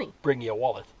lot of money. Bring your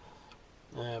wallet.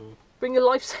 Bring your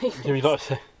life savings.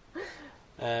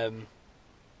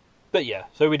 But yeah,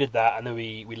 so we did that, and then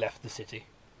we left the city.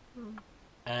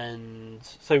 And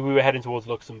so we were heading towards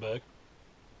Luxembourg.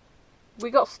 We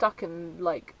got stuck in,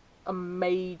 like, a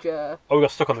major we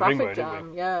got stuck on the ring road, jam,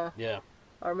 didn't we? Yeah. Yeah.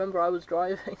 I remember I was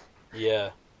driving. Yeah.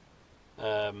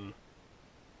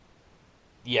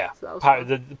 Yeah. So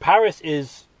Paris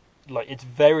is, like, it's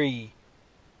very...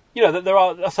 there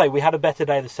are... I say, we had a better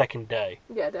day the second day.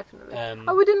 Yeah, definitely.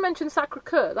 We didn't mention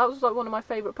Sacré-Cœur. That was, like, one of my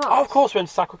favourite parts. Oh, of course, we went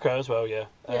to Sacré-Cœur as well, yeah.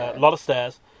 A lot of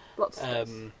stairs. Lots of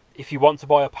stairs. If you want to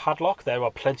buy a padlock, there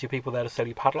are plenty of people there to sell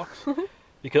you padlocks.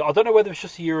 Because I don't know whether it's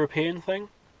just a European thing.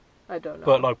 I don't know.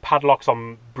 But, like, padlocks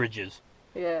on bridges.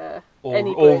 Yeah.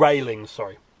 Or railings,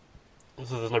 sorry.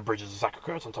 So there's no bridges in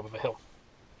Sacré-Cœur, it's on top of a hill.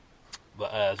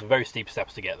 But there's very steep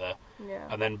steps to get there. Yeah.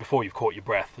 And then before you've caught your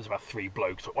breath, there's about 3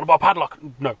 blokes. What about a padlock?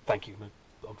 No, thank you.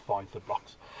 I'm fine for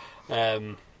blocks.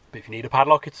 But if you need a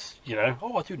padlock, it's, I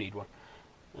do need one.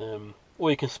 Or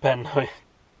you can spend like,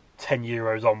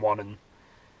 €10 on one and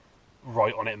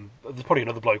write on it. And there's probably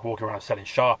another bloke walking around selling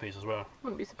Sharpies as well.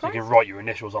 Wouldn't be So surprised. you can write your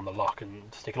initials on the lock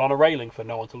and stick it on a railing for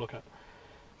no one to look at.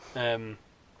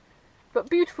 But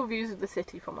beautiful views of the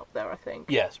city from up there, I think.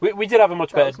 Yes, we did have a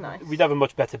much better. Nice. We did have a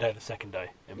much better day the second day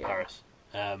in Paris.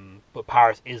 But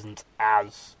Paris isn't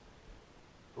as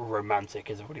romantic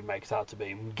as everybody makes out to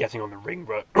be. Getting on the ring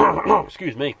road.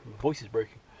 Excuse me, my voice is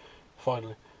breaking.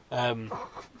 Finally,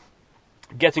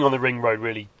 getting on the ring road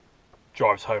really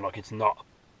drives home. Like it's not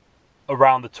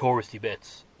around the touristy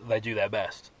bits. They do their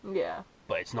best. Yeah.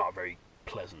 But it's not a very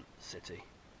pleasant city.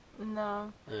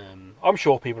 No. I'm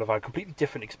sure people have had completely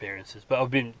different experiences, but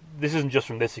this isn't just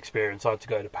from this experience. I had to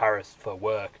go to Paris for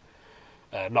work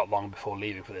not long before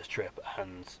leaving for this trip,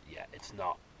 and yeah, it's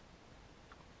not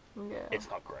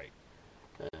great.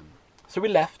 So we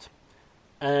left,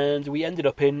 and we ended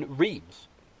up in Reims.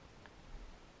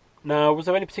 Now, was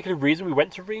there any particular reason we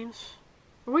went to Reims?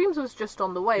 Reims was just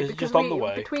on the way.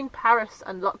 Between Paris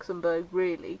and Luxembourg,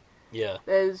 really. Yeah.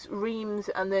 There's Reims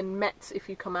and then Metz if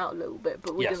you come out a little bit,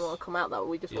 but we didn't want to come out that way.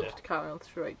 We just wanted to carry on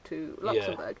straight to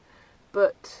Luxembourg. Yeah.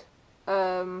 But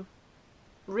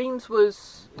Reims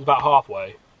was about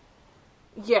halfway.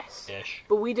 Yes. Ish.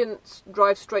 But we didn't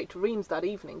drive straight to Reims that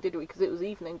evening, did we? Because it was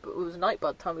evening, but it was night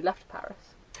by the time we left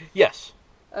Paris. Yes.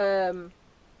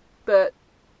 But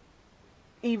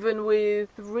even with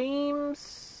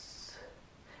Reims,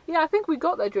 I think we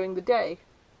got there during the day.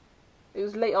 It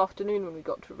was late afternoon when we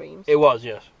got to Reims. It was,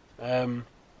 yes. But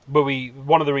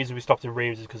one of the reasons we stopped in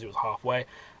Reims is because it was halfway,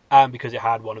 and because it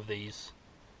had one of these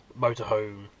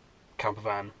motorhome,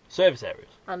 campervan service areas.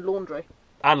 And laundry.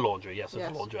 Yes, there's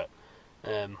a laundrette.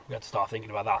 We had to start thinking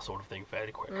about that sort of thing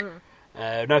fairly quick.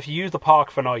 Now, if you use the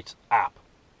Park for Night app,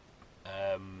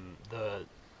 the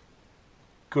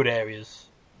good areas,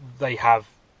 they have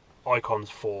icons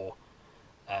for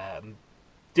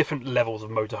different levels of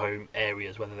motorhome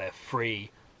areas, whether they're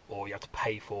free or you have to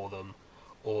pay for them,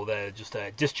 or they're just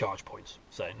discharge points.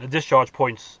 So the discharge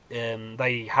points,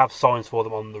 they have signs for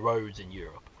them on the roads in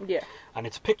Europe. Yeah. And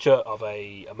it's a picture of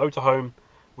a motorhome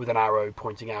with an arrow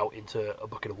pointing out into a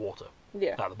bucket of water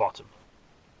at the bottom.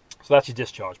 So that's your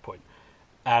discharge point.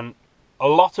 And a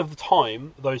lot of the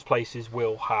time, those places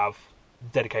will have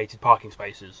dedicated parking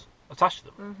spaces attached to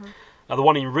them. Mm-hmm. Now, the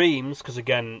one in Reims, because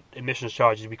again, emissions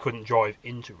charges, we couldn't drive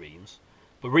into Reims.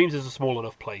 But Reims is a small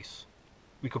enough place.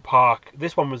 We could park.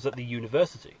 This one was at the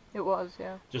university. It was,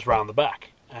 yeah. Just round the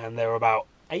back. And there were about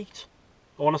 8,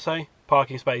 I want to say,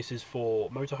 parking spaces for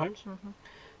motorhomes. Mm-hmm.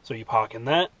 So you park in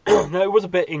there. Now, it was a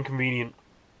bit inconvenient.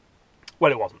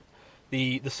 Well, it wasn't.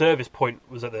 The service point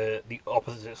was at the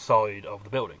opposite side of the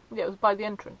building. Yeah, it was by the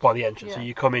entrance. Yeah. So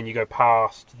you come in, you go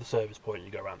past the service point, and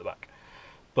you go around the back.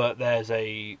 But there's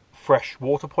a fresh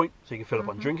water point, so you can fill up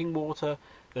on drinking water.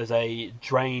 There's a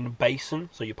drain basin,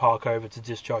 so you park over to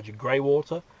discharge your grey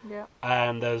water. Yeah.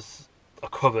 And there's a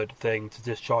covered thing to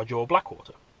discharge your black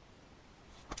water.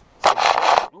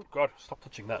 Oh, God, stop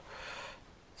touching that.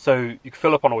 So you can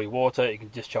fill up on all your water, you can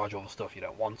discharge all the stuff you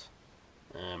don't want.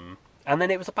 And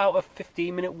then it was about a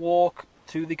 15-minute walk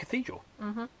to the cathedral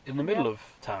in the middle of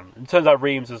town. And it turns out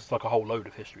Reims is like a whole load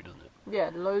of history, doesn't it?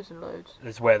 Yeah, loads and loads.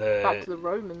 It's where back to the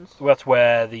Romans. That's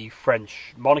where the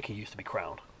French monarchy used to be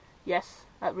crowned. Yes,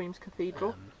 at Reims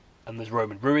Cathedral. And there's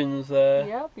Roman ruins there.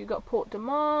 Yeah, you've got Port de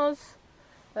Mars.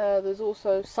 There's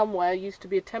also somewhere used to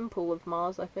be a temple of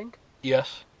Mars, I think.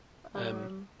 Yes.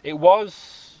 It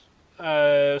was...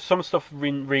 some stuff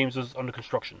in Reims was under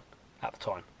construction at the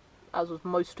time. As was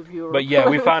most of Europe. But yeah,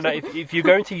 we found out if you're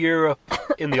going to Europe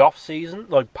in the off-season,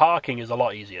 like, parking is a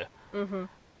lot easier. Mm-hmm.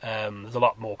 There's a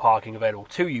lot more parking available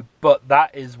to you, but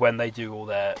that is when they do all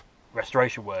their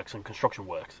restoration works and construction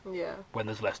works. Yeah. When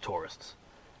there's less tourists.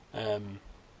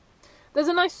 There's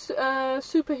a nice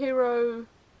superhero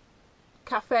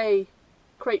cafe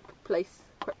crepe place.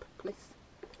 Was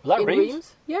that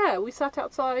Reims? Yeah, we sat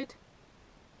outside.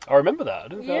 I remember that. I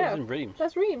didn't think that was in Reims.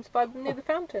 That's Reims, near the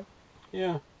fountain.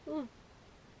 Yeah.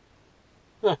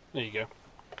 There you go.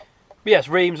 But yes,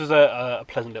 Reims was a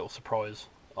pleasant little surprise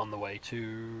on the way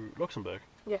to Luxembourg.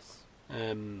 Yes.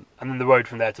 And then the road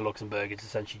from there to Luxembourg is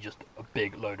essentially just a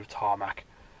big load of tarmac.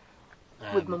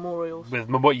 With memorials.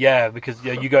 Because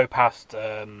you go past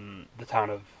the town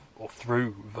of, or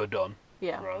through Verdun,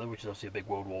 rather, which is obviously a big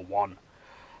World War I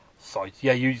site.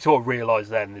 Yeah, you sort of realise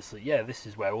then, this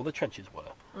is where all the trenches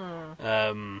were.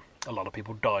 A lot of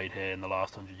people died here in the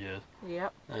last 100 years.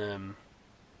 Yep.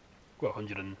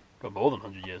 More than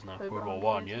 100 years now. World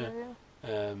War I,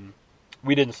 yeah.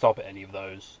 We didn't stop at any of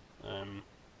those.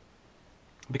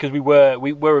 Because we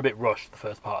were a bit rushed the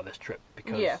first part of this trip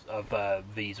because of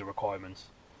visa requirements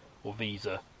or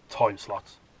visa time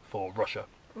slots for Russia.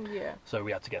 Yeah. So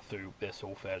we had to get through this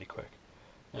all fairly quick.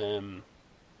 And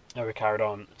we carried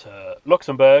on to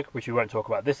Luxembourg, which we won't talk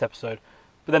about this episode.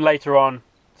 But then later on,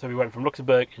 so we went from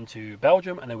Luxembourg into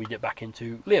Belgium, and then we dipped back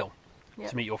into Lille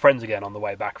to meet your friends again on the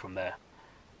way back from their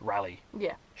rally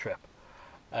trip.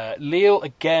 Lille,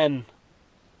 again,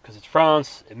 because it's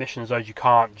France, emission zones, you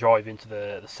can't drive into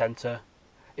the centre.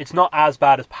 It's not as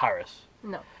bad as Paris.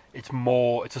 No. It's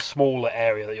a smaller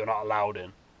area that you're not allowed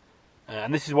in.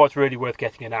 And this is why it's really worth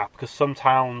getting an app, because some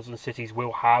towns and cities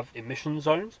will have emission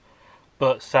zones,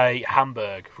 But say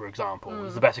Hamburg, for example,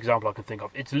 is the best example I can think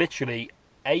of. It's literally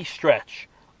a stretch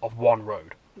of one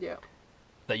road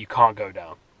that you can't go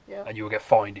down, and you will get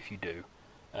fined if you do.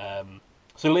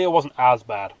 So Lille wasn't as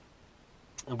bad,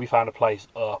 and we found a place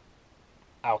up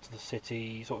out of the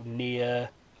city, sort of near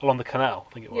along the canal.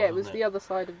 I think it was. Yeah, it was the other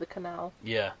side of the canal.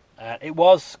 Yeah, it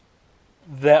was.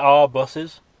 There are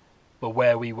buses, but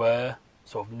where we were,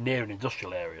 sort of near an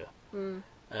industrial area, we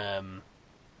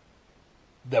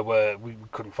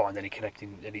couldn't find any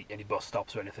connecting any bus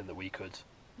stops or anything that we could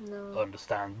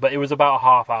understand. But it was about a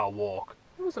half-hour walk.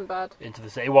 It wasn't bad into the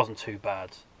city. It wasn't too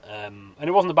bad, and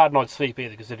it wasn't a bad night's sleep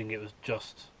either, considering it was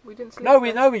just. We didn't sleep. No,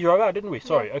 we drove out, didn't we?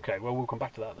 Sorry. Yeah. Okay. Well, we'll come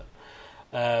back to that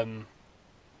then.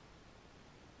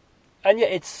 And yeah,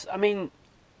 it's. I mean,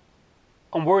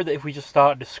 I'm worried that if we just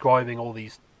start describing all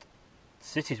these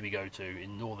cities we go to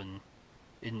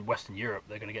in Western Europe,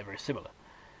 they're going to get very similar.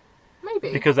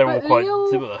 Maybe. Because they're all quite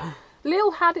similar.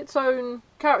 Lille had its own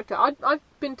character. I've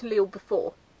been to Lille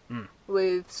before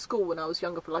with school when I was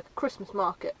younger for like a Christmas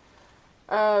market.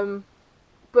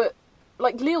 But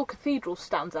like Lille Cathedral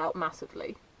stands out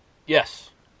massively.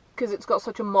 Yes. Because it's got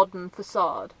such a modern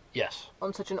facade. Yes.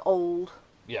 On such an old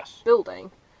yes. building.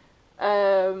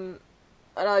 And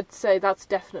I'd say that's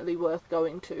definitely worth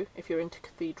going to if you're into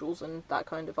cathedrals and that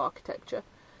kind of architecture.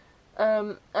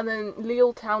 And then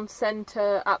Lille Town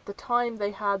Centre, at the time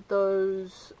they had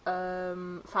those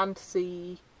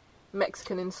fantasy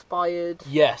Mexican-inspired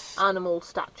animal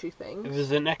statue things. It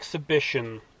was an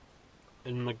exhibition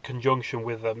in conjunction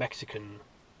with a Mexican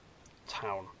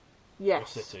town or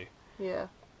city. Yeah.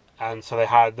 And so they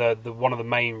had the one of the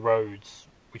main roads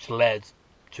which led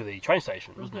to the train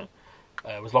station, wasn't it?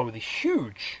 It was along with these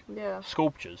huge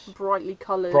sculptures. Brightly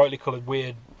coloured,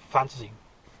 weird fantasy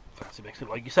Mexican,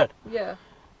 like you said. Yeah.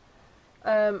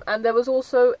 And there was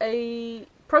also a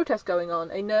protest going on.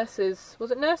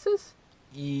 Was it nurses?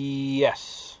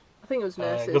 Yes. I think it was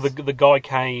nurses. The guy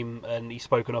came and he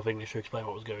spoke enough English to explain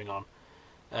what was going on.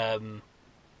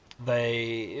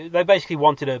 They basically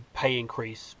wanted a pay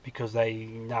increase because they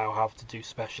now have to do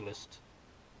specialist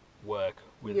work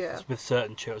with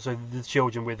certain children. So the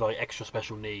children with like extra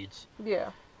special needs,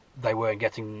 they weren't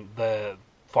getting the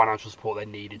financial support they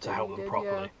needed to help them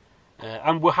properly.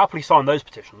 And we'll happily sign those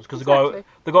petitions because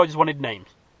the guy just wanted names.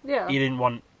 Yeah,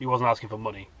 he wasn't asking for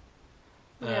money.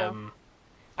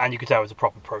 And you could tell it was a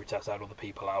proper protest. Had all the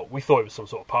people out. We thought it was some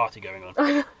sort of party going on.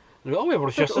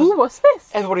 Everybody's dressed as... what's this?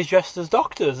 Everybody's dressed as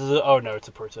doctors. Oh no, it's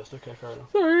a protest. Okay, fair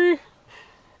enough. Sorry.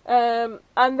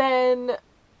 And then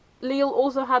Lille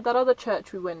also had that other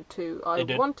church we went to. I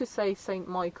want to say St.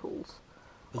 Michael's.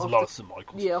 There's a lot of St.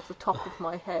 Michael's. Yeah, off the top of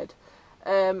my head.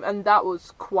 And that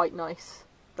was quite nice.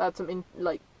 That had some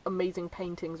amazing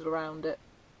paintings around it.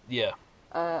 Yeah.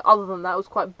 Other than that, it was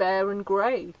quite bare and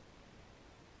grey.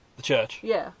 The church?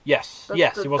 Yeah. Yes,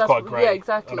 it was quite grey. Yeah,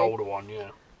 exactly. An older one,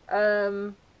 yeah.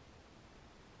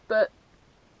 But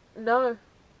no.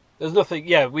 There's nothing.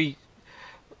 Yeah, I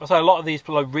say a lot of these,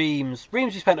 like Reims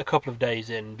we spent a couple of days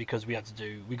in because we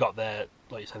got there,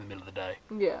 like you said, in the middle of the day.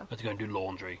 Yeah. We had to go and do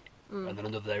laundry. And then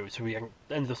another day, so we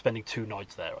ended up spending 2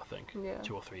 nights there, I think. Yeah.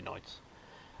 2 or 3 nights.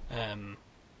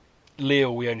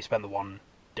 Lille, we only spent the 1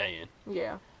 day in.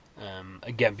 Yeah.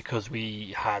 Again, because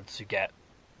we had to get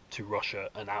to Russia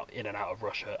and in and out of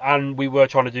Russia, and we were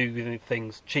trying to do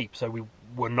things cheap, so we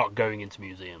were not going into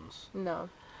museums. No.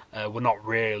 We're not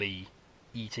really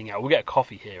eating out. We'll get a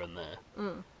coffee here and there.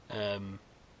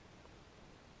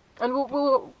 And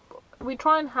we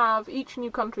try and have, each new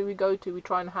country we go to, we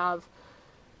try and have,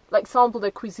 like, sample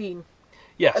their cuisine.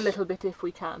 Yes. A little bit if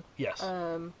we can. Yes.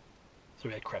 So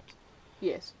we had crepes.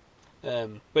 Yes.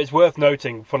 But it's worth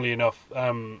noting, funnily enough, I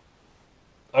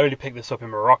only picked this up in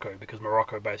Morocco because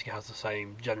Morocco basically has the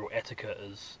same general etiquette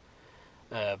as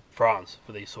France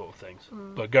for these sort of things.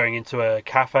 But going into a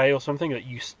cafe or something, that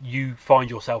you find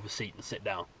yourself a seat and sit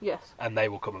down. Yes. And they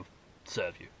will come and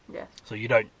serve you. Yes. So you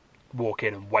don't walk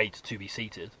in and wait to be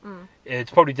seated.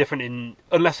 It's probably different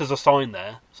unless there's a sign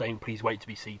there saying please wait to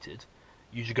be seated.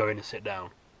 You should go in and sit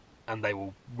down, and they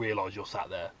will realise you're sat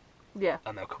there. Yeah.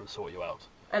 And they'll come and sort you out.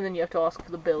 And then you have to ask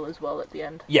for the bill as well at the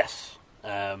end. Yes.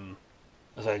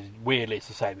 So weirdly, it's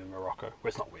the same in Morocco. Well,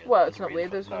 it's not weird. Well, it's not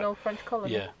weird. There's no French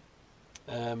colony. Yeah.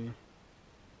 I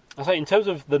say in terms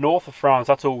of the north of France,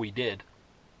 that's all we did,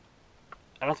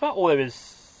 and that's about all there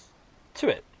is to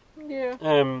it. Yeah.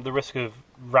 The risk of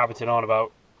rabbiting on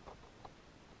about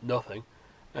nothing.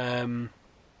 But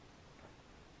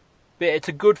it's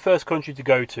a good first country to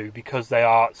go to because they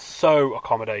are so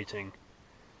accommodating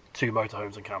to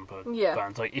motorhomes and camper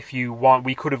vans. Like if you want,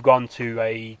 we could have gone to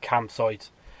a campsite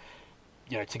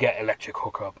to get electric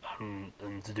hookup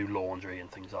and to do laundry and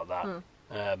things like that.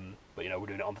 But we're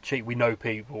doing it on the cheap. We know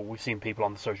people. We've seen people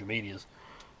on the social medias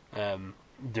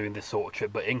doing this sort of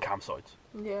trip, but in campsites.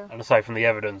 Yeah. And aside from the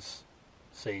evidence,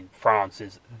 France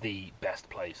is the best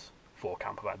place for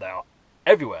campervan. They are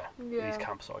everywhere. These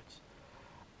campsites,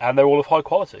 and they're all of high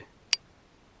quality,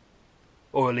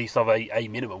 or at least of a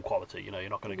minimum quality. You're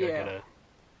not going to go get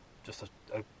just a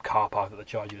car park that they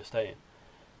charge you to stay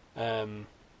in.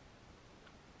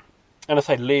 And I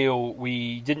say Lille,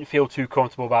 we didn't feel too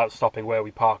comfortable about stopping where we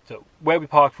parked. Where we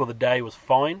parked for the day was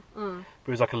fine. But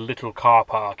it was like a little car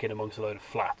park in amongst a load of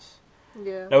flats.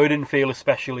 Yeah. No, we didn't feel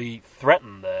especially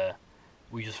threatened there.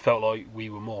 We just felt like we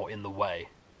were more in the way.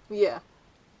 Yeah.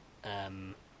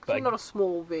 But it's not a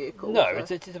small vehicle. No,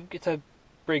 so. it's a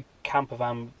big camper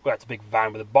van. Well, it's a big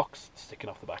van with a box sticking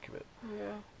off the back of it.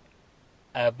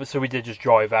 Yeah. But so we did just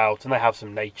drive out, and they have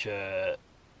some nature,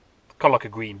 kind of like a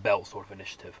green belt sort of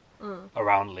initiative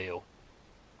around Lille.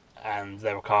 And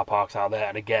there were car parks out there,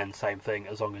 and again, same thing.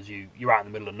 As long as you're out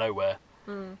in the middle of nowhere,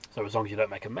 so as long as you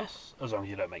don't make a mess, as long as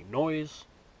you don't make noise,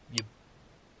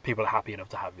 people are happy enough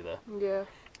to have you there. Yeah.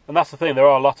 And that's the thing. There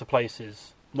are lots of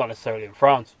places, not necessarily in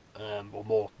France, or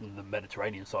more in the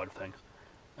Mediterranean side of things,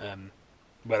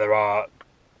 where there are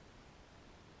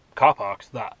car parks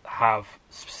that have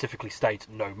specifically state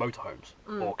no motorhomes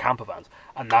or camper vans,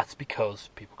 and that's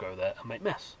because people go there and make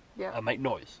mess and make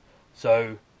noise.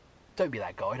 So don't be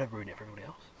that guy. Don't ruin it for everybody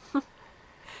else.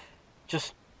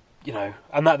 Just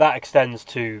and that extends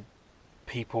to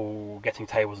people getting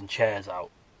tables and chairs out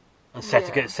and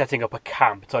setting up a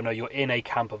camp. So I know you're in a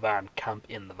camper van. Camp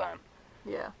in the van.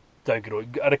 Yeah. Don't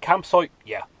get at a campsite.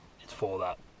 Yeah, it's for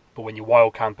that. But when you're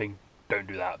wild camping, don't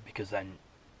do that, because then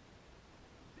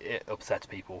it upsets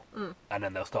people, and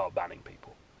then they'll start banning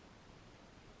people.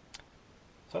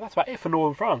 So that's about it for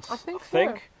Northern France. I think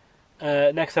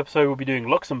so. Next episode we'll be doing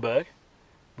Luxembourg,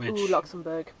 which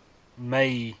Luxembourg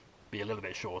may be a little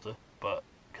bit shorter, but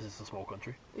because it's a small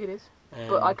country. It is,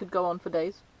 but I could go on for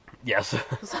days. Yes.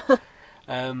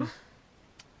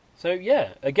 So yeah,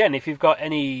 again,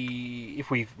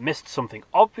 if we've missed something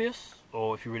obvious,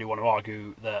 or if you really want to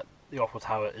argue that the Eiffel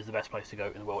Tower is the best place to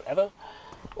go in the world ever,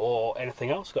 or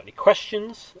anything else, got any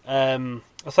questions, I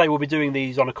say we'll be doing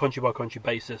these on a country by country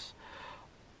basis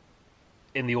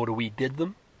in the order we did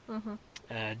them.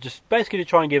 Just basically to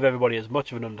try and give everybody as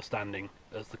much of an understanding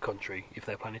as the country if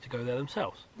they're planning to go there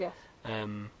themselves. Yes.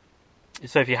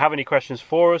 So if you have any questions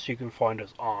for us, you can find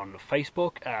us on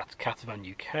Facebook at Campervan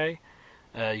UK.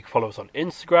 You can follow us on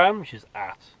Instagram, which is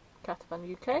at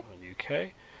Campervan UK.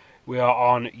 We are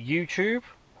on YouTube.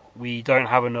 We don't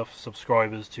have enough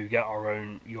subscribers to get our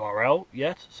own URL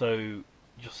yet, so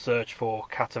just search for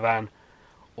Campervan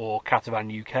or Campervan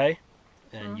UK,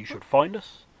 and you should find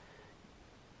us.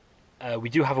 We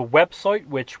do have a website,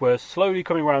 which we're slowly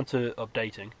coming around to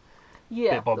updating.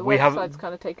 Yeah, the website's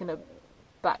kind of taken a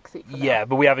backseat for now.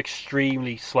 But we have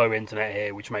extremely slow internet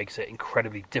here, which makes it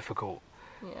incredibly difficult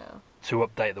to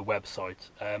update the website.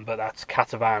 But that's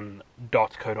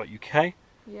campervan.co.uk.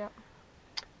 Yeah.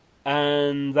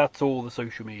 And that's all the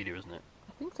social media, isn't it?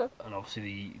 I think so. And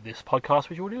obviously this podcast,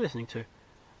 which you're already listening to.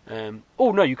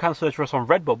 You can search for us on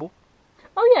Redbubble.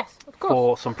 Oh yes, of course.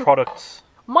 For some products.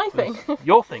 My thing.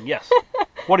 Your thing, yes.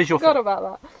 What is your thing? Forgot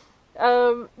about that.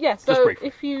 So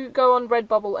if you go on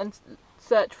Redbubble and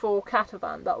search for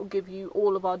Campervan, that will give you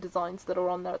all of our designs that are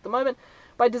on there at the moment.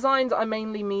 By designs, I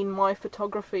mainly mean my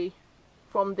photography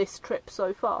from this trip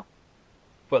so far.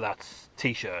 But that's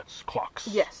t-shirts, clocks.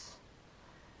 Yes.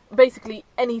 Basically,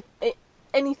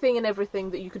 anything and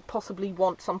everything that you could possibly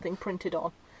want something printed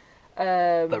on.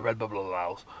 That Redbubble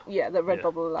allows. Yeah, that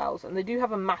Redbubble allows. And they do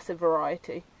have a massive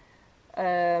variety.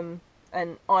 And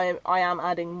I am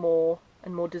adding more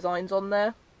and more designs on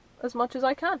there as much as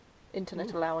I can,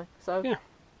 internet allowing. So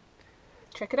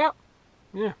check it out.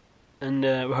 Yeah, and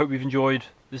we hope you've enjoyed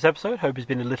this episode. Hope it's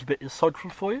been a little bit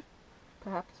insightful for you.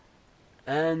 Perhaps.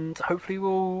 And hopefully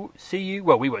we'll see you.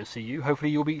 Well, we won't see you.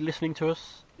 Hopefully you'll be listening to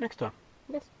us next time.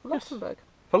 Yes, Luxembourg.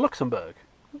 For Luxembourg.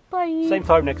 Bye. Same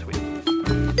time next week.